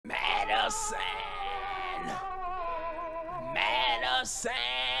Madison! Madison!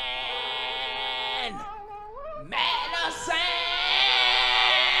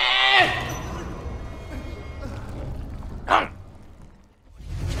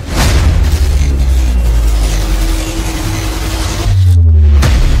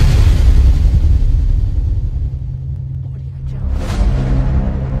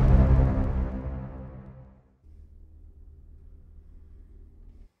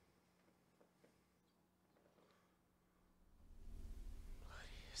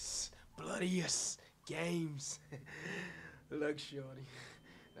 Bloodiest games. Look, shorty,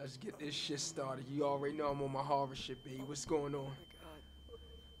 let's get this shit started. You already know I'm on my horror shit, baby. What's going on?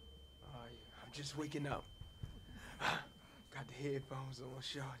 I'm just waking up. Got the headphones on,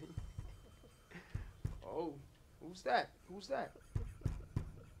 shorty. Oh, who's that? Who's that?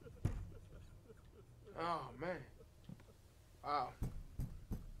 Oh, man. Wow.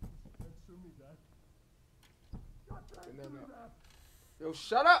 Yo,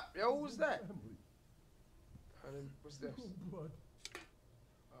 shut up! Yo, who's that? What's this? Alright,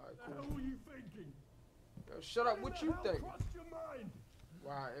 cool. What are you thinking? Yo, shut up. What you think? Your mind?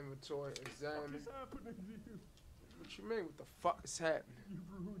 Wow, inventory, examine. What is happening to you? What you mean? What the fuck is happening? You've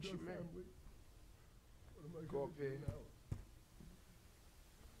ruined What you our mean? family. What am I Go gonna up do here. now?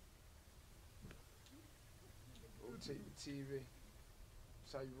 Rotate the TV.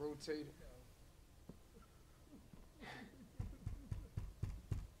 That's how you rotate it.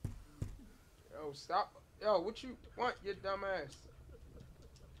 Yo, stop. Yo, what you want, you dumbass?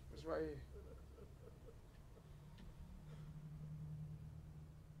 What's right here?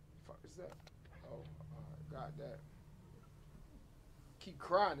 Fuck is that? Oh, got that. Keep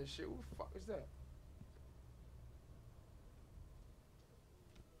crying and shit. Who the fuck is that?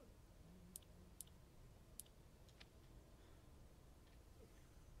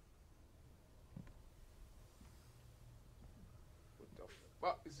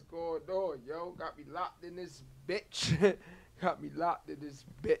 Fuck is going on, yo? Got me locked in this bitch. Got me locked in this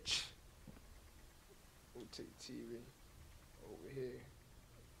bitch. Rotate TV. Over here.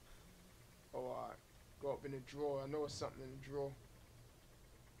 Oh, alright. Go up in the drawer. I know it's something in the drawer.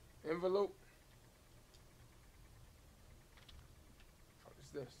 Envelope. Fuck is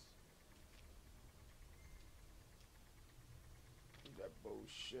this? That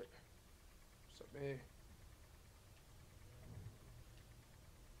bullshit. What's up in here?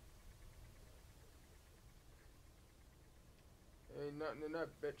 Ain't nothing in that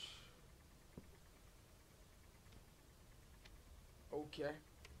bitch. Okay.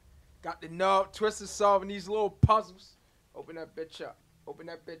 Got the knob twisted solving these little puzzles. Open that bitch up. Open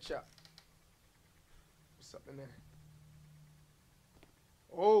that bitch up. What's up in there?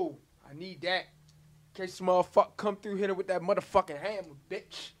 Oh, I need that. In case some motherfucker come through here with that motherfucking hammer,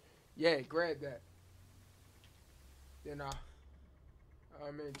 bitch. Yeah, grab that. Then I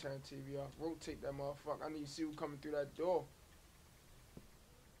mean, turn TV off. Rotate that motherfucker. I need to see who coming through that door.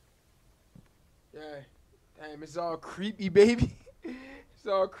 Yeah. Damn, it's all creepy, baby. It's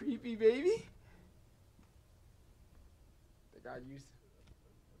all creepy, baby. Think I use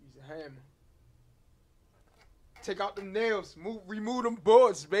a hammer. Take out them nails. Remove them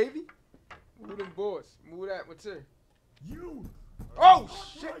boards, baby. Move them boards. Move that one too. You. Oh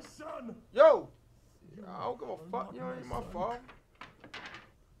shit. My son. Yo. I don't give a fuck. You ain't my fault.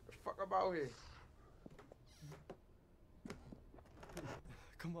 The fuck about here?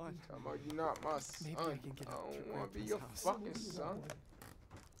 Come on. Talking about you not my son. Maybe I can get I out to don't want to be Grandpa's your house. fucking son.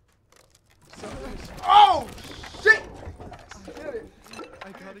 Oh shit! Get it.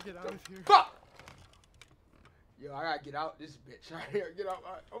 I gotta get out of here. Fuck! Yo, I gotta get out this bitch. I gotta get out.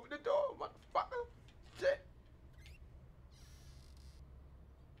 Open the door, motherfucker. Shit.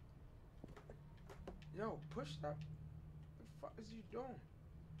 Yo, push that. The fuck is you doing?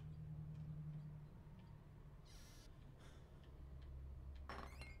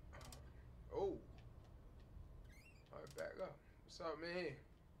 Oh. Alright, back up. What's up, man?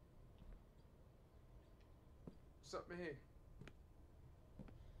 What's up in here?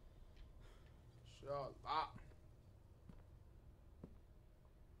 Shut up.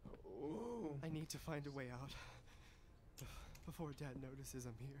 Ooh. I need to find a way out before Dad notices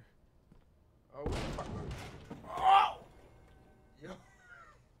I'm here. Oh, fuck. Oh! Yo.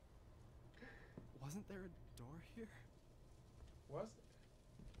 Wasn't there a door here? Was it?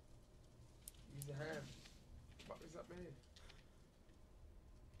 Use the hand. What is up in here?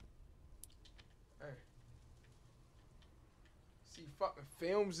 Hey. See fucking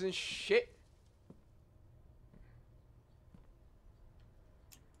films and shit.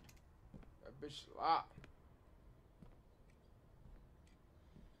 That bitch locked.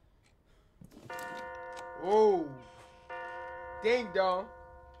 Oh. Ding dong.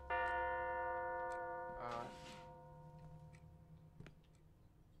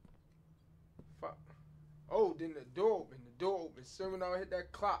 Fuck. Oh, then the door opened. The door opened. Soon I hit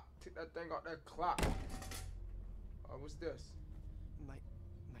that clock. Took that thing out that clock. Oh, what's this? My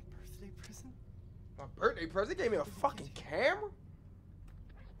birthday present? My birthday present? They gave me a fucking camera?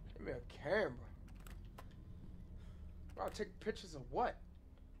 Give me a camera. I'll take pictures of what?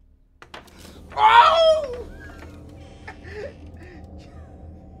 Oh!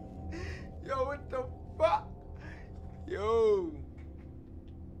 Yo, what the fuck? Yo.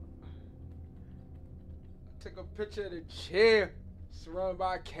 Took a picture of the chair surrounded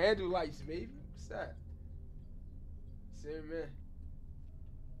by candle lights, baby. What's that? Same man.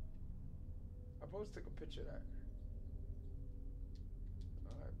 I supposed to take a picture of that.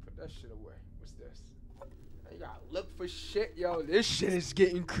 Alright, put that shit away. What's this? You gotta look for shit, yo. This shit is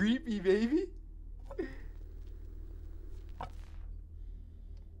getting creepy, baby. That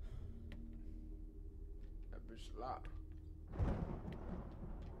bitch locked.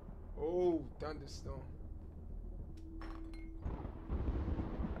 Oh, thunderstorm.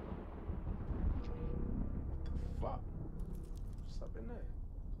 Fuck. What's up in there?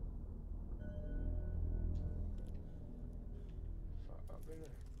 Fuck up in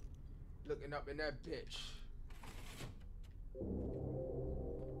there. Looking up in that bitch.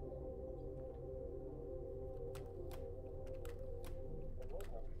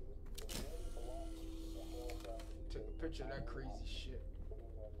 Take a picture of that crazy shit.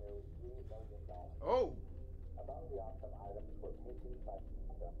 Oh!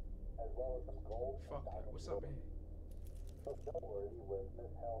 Fuck that. What's up in here?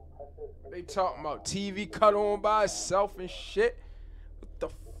 They talking about TV cut on by itself and shit. What the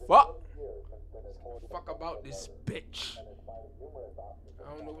fuck? Fuck about this bitch. I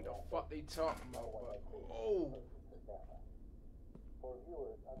don't know what the fuck they talking about, but oh. For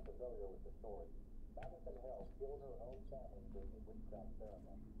viewers unfamiliar with the story, Madison Hill killed her own family during the witchcraft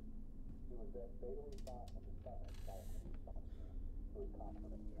ceremony. She was then fatally shot in the stomach by a police officer who was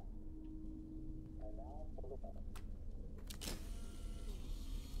confident shot. And now for the weapon.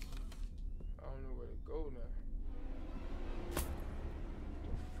 I don't know where to go now. The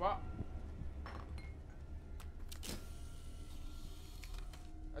fuck?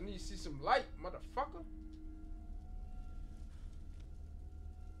 I need to see some light, motherfucker.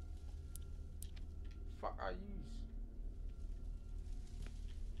 Fuck I use.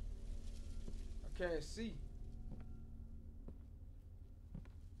 I can't see.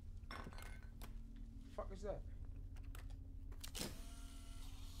 Fuck is that?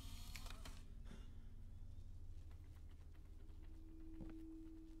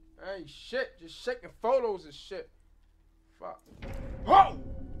 Ain't shit, just shaking photos and shit. Fuck. Whoa!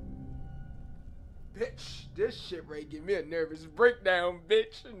 Bitch, this shit right give me a nervous breakdown,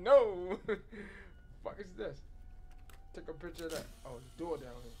 bitch. No. Fuck is this? Take a picture of that. Oh, the door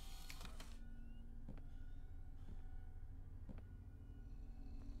down here.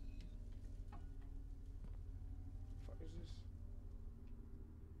 Fuck is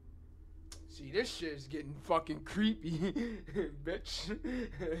this? See, this shit is getting fucking creepy, bitch.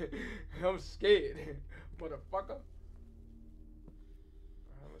 I'm scared, motherfucker.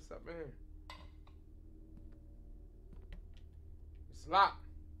 What's up in here? It's locked.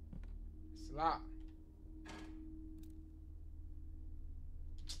 It's locked.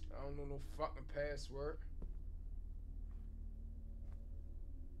 I don't know no fucking password.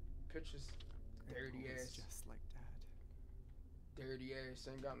 Pictures. Dirty ass. Just like Dad. Dirty ass.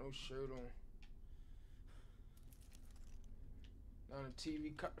 Ain't got no shirt on. Now the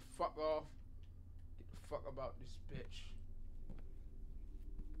TV cut the fuck off. Get the fuck about this bitch.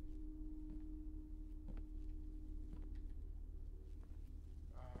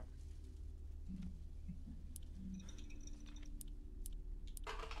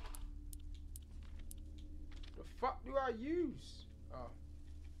 The fuck do I use? Oh.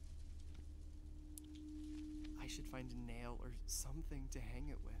 I should find a nail or something to hang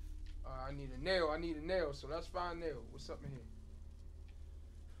it with. I need a nail. I need a nail. So let's find a nail. What's up in here?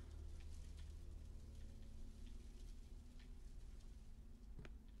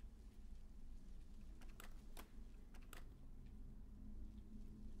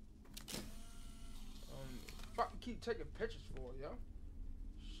 Fucking keep taking pictures for, yo.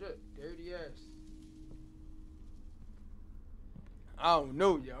 Shit, dirty ass. I don't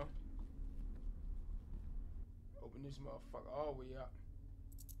know, yo. Open this motherfucker all the way up.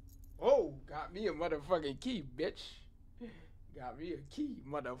 Oh, got me a motherfucking key, bitch. Got me a key,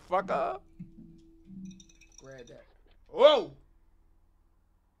 motherfucker. Grab that. Whoa!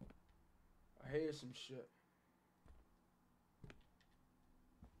 I I hear some shit.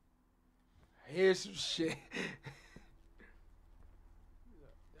 I hear some shit.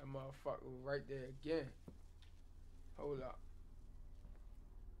 That motherfucker right there again. Hold up.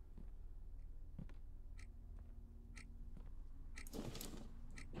 I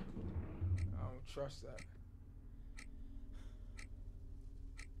don't trust that.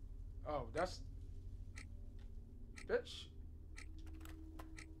 Oh, that's... Bitch.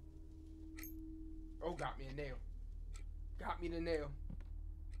 Oh, got me a nail. Got me the nail.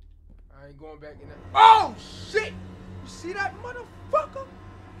 I ain't going back in there. Oh, shit! You see that motherfucker?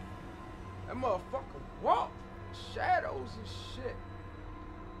 That motherfucker walk. Shadows and shit.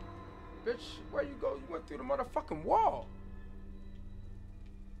 Bitch, where you go? You went through the motherfucking wall.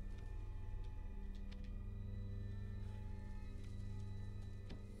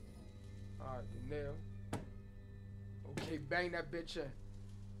 Alright, the nail. Okay, bang that bitch in.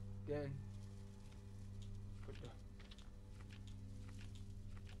 Then put the...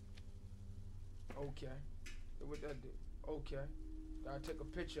 Okay. So what that do? Okay. Gotta take a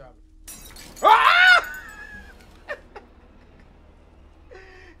picture of it. Ah!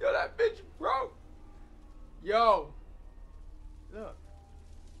 Yo, that bitch broke. Yo. Look.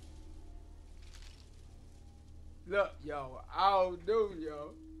 Look, yo. I don't know,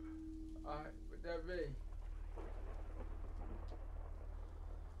 yo. Alright, what that mean?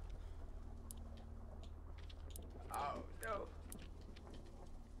 I don't know.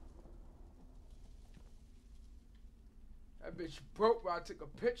 That bitch broke while I took a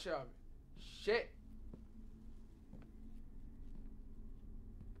picture of it. Shit.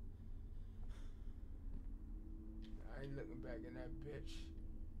 I ain't looking back in that bitch.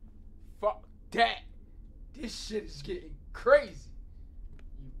 Fuck that. This shit is getting crazy.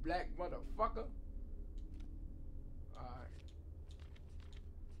 You black motherfucker. Alright.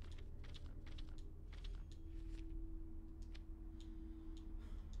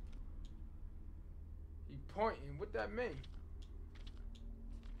 He pointing. What that mean?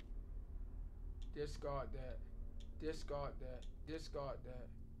 Discard that. Discard that. Discard that.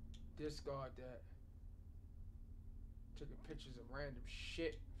 Discard that. Taking pictures of random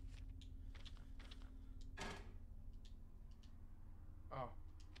shit. Oh.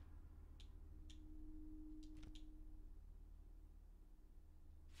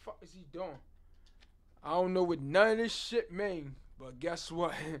 Fuck is he doing? I don't know what none of this shit mean, but guess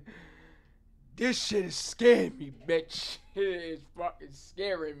what? This shit is scaring me, bitch. It is fucking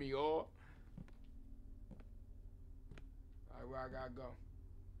scaring me, all. Alright, where I gotta go?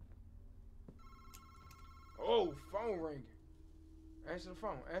 Oh, phone ringing. Answer the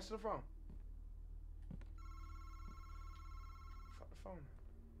phone. Answer the phone. Fuck the phone.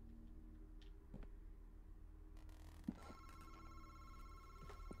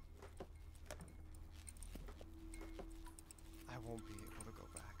 I won't be able to go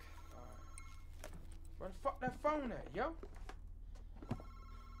back. Alright. Where the fuck that phone at, yo?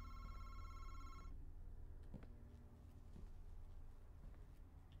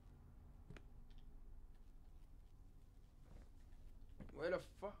 Where the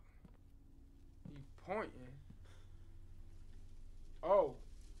fuck? He pointing. Oh.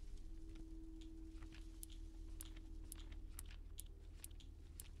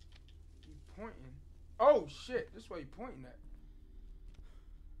 He pointing. Oh shit, this way he pointing at.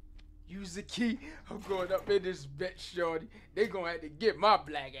 Use the key. I'm going up in this bitch, shorty. They gonna have to get my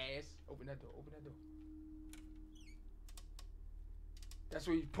black ass. Open that door, open that door. That's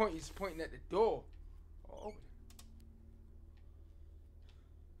where he's pointing. He's pointing at the door. Oh, open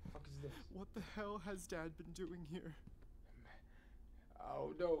it. What the fuck is this? What the hell has Dad been doing here? I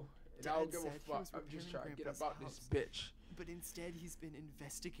don't know. And I don't Dad give a said he fuck. was I'm just repairing trying to get Grandpa's about this house. bitch. But instead, he's been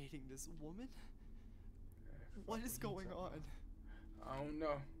investigating this woman? Fuck What is you going talking on? about? I don't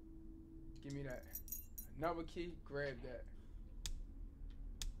know. Give me that. Another key. Grab that.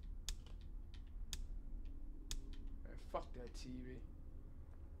 Man, fuck that TV.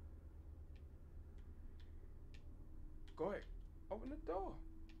 Go ahead. Open the door.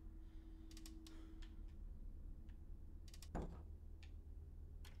 Man,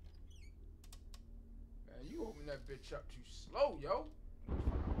 you open that bitch up too slow, yo.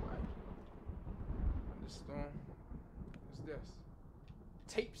 Thunderstorm. What's this?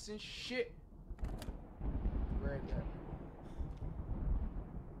 Tapes and shit. Grab that.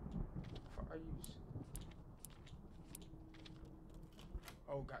 Fuck I use.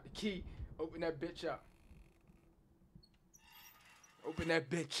 Oh, got the key. Open that bitch up. Open that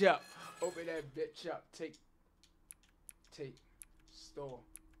bitch up. Open that bitch up. Take. Store.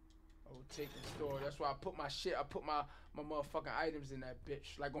 Oh, take the store. That's why I put my shit. I put my motherfucking items in that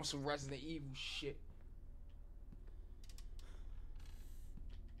bitch, like on some Resident Evil shit.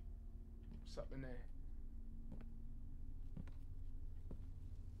 What's up in there?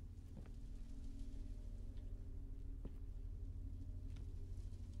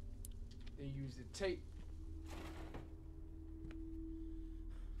 They use the tape.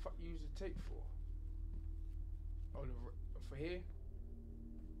 Fuck you use the tape for? Oh, for here?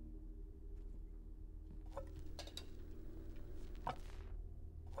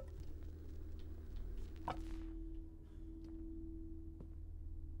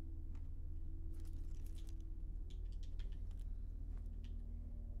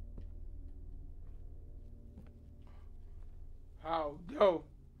 How? Yo.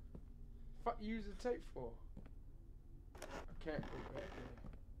 Fuck you use the tape for? I can't go back there.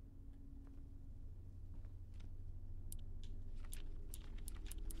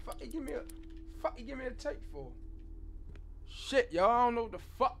 Fuck you give me a tape for? Shit, y'all, I don't know what the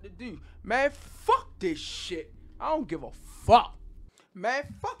fuck to do. Man, fuck this shit. I don't give a fuck. Man,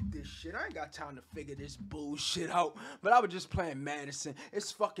 fuck this shit. I ain't got time to figure this bullshit out. But I was just playing Madison.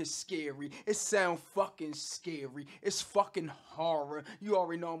 It's fucking scary. It sound fucking scary. It's fucking horror. You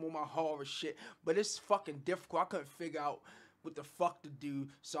already know I'm on my horror shit. But it's fucking difficult. I couldn't figure out what the fuck to do.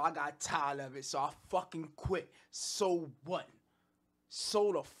 So I got tired of it. So I fucking quit. So what?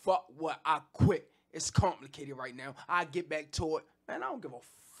 So the fuck what? I quit. It's complicated right now. I get back to it. Man, I don't give a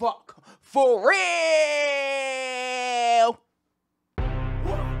fuck. For real!